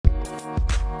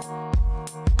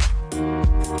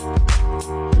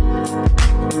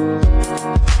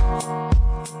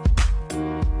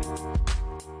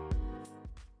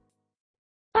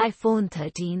iPhone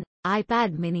 13,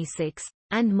 iPad mini 6,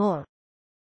 and more.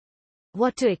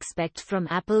 What to expect from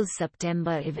Apple's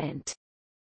September event?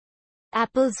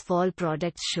 Apple's Fall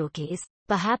Product Showcase,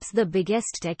 perhaps the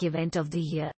biggest tech event of the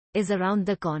year, is around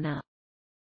the corner.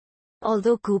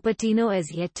 Although Cupertino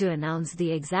is yet to announce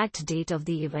the exact date of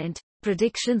the event,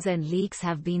 predictions and leaks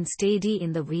have been steady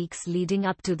in the weeks leading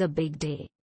up to the big day.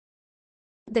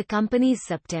 The company's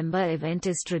September event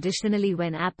is traditionally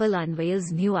when Apple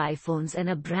unveils new iPhones and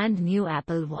a brand new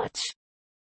Apple Watch.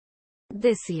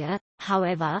 This year,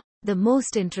 however, the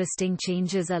most interesting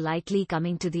changes are likely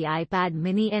coming to the iPad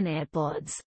mini and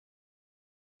AirPods.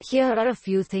 Here are a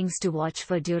few things to watch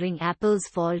for during Apple's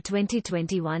Fall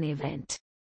 2021 event.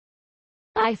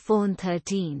 iPhone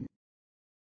 13.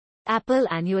 Apple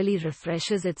annually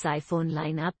refreshes its iPhone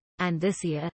lineup, and this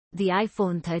year, the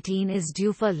iPhone 13 is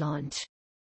due for launch.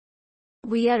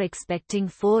 We are expecting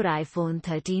 4 iPhone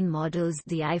 13 models: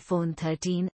 the iPhone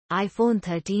 13, iPhone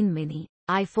 13 mini,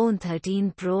 iPhone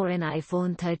 13 Pro and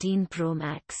iPhone 13 Pro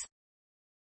Max.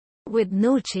 With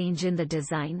no change in the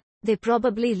design, they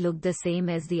probably look the same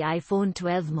as the iPhone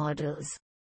 12 models.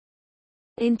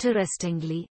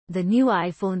 Interestingly, the new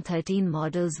iPhone 13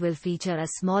 models will feature a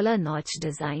smaller notch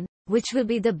design, which will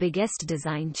be the biggest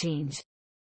design change.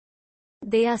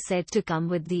 They are said to come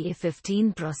with the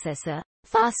A15 processor,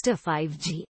 faster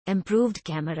 5G, improved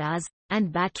cameras,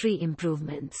 and battery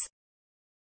improvements.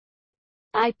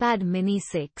 iPad mini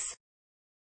 6.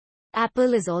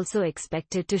 Apple is also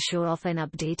expected to show off an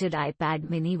updated iPad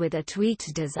mini with a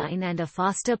tweaked design and a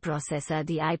faster processor.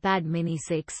 The iPad mini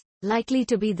 6, likely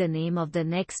to be the name of the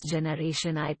next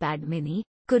generation iPad mini,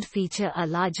 could feature a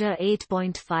larger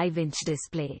 8.5-inch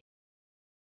display.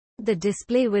 The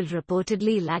display will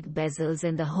reportedly lack bezels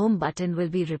and the home button will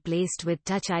be replaced with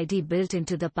Touch ID built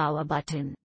into the power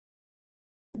button.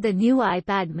 The new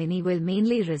iPad mini will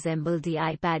mainly resemble the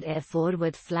iPad Air 4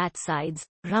 with flat sides,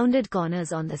 rounded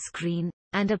corners on the screen,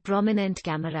 and a prominent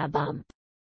camera bump.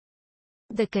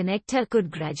 The connector could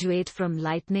graduate from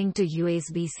Lightning to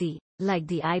USB-C, like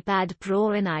the iPad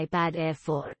Pro and iPad Air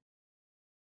 4.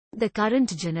 The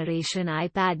current generation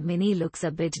iPad mini looks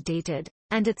a bit dated,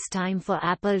 and it's time for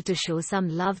Apple to show some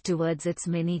love towards its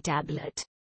mini tablet.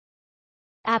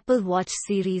 Apple Watch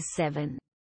Series 7.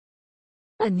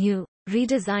 A new,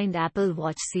 redesigned Apple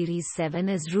Watch Series 7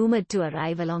 is rumored to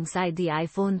arrive alongside the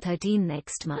iPhone 13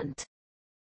 next month.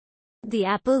 The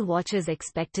Apple Watch is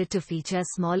expected to feature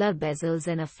smaller bezels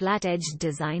and a flat-edged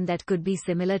design that could be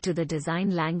similar to the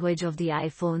design language of the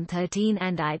iPhone 13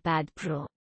 and iPad Pro.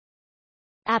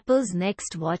 Apple's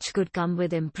next watch could come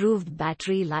with improved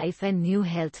battery life and new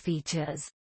health features.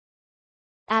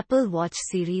 Apple Watch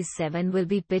Series 7 will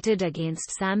be pitted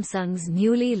against Samsung's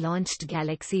newly launched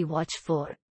Galaxy Watch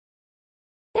 4.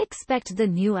 Expect the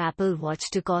new Apple Watch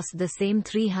to cost the same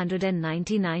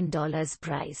 $399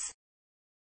 price.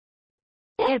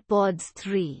 AirPods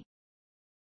 3.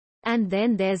 And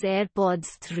then there's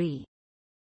AirPods 3.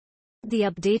 The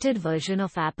updated version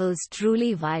of Apple's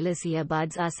truly wireless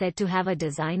earbuds are said to have a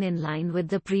design in line with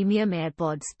the premium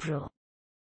AirPods Pro.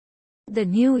 The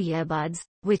new earbuds,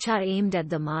 which are aimed at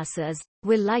the masses,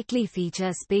 will likely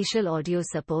feature spatial audio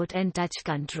support and touch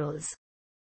controls.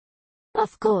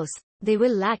 Of course, they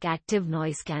will lack active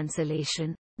noise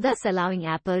cancellation, thus allowing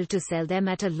Apple to sell them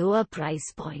at a lower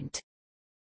price point.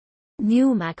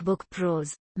 New MacBook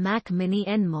Pros, Mac Mini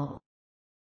and more.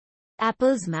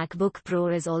 Apple's MacBook Pro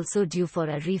is also due for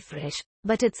a refresh,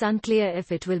 but it's unclear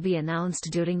if it will be announced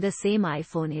during the same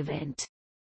iPhone event.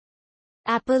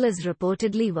 Apple is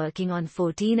reportedly working on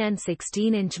 14 and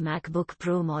 16-inch MacBook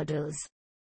Pro models.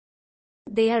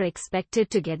 They are expected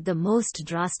to get the most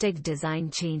drastic design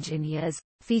change in years,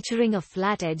 featuring a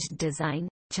flat-edged design,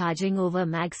 charging over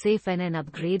MagSafe and an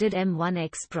upgraded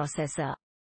M1X processor.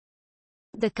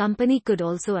 The company could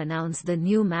also announce the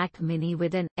new Mac Mini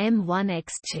with an M1X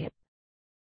chip.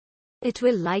 It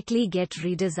will likely get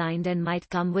redesigned and might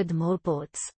come with more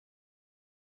ports.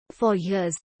 For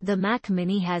years, the Mac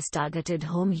Mini has targeted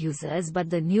home users, but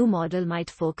the new model might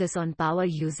focus on power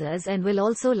users and will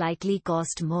also likely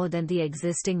cost more than the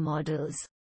existing models.